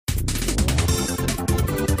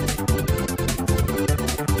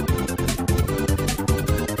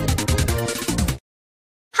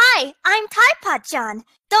I'm Tide Pod John.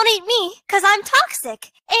 Don't eat me, cause I'm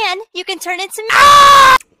toxic. And you can turn into me.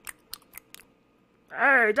 Ah!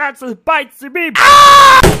 Hey, that's a bite to me.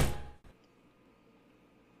 Ah!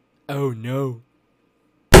 Oh no.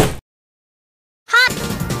 Hot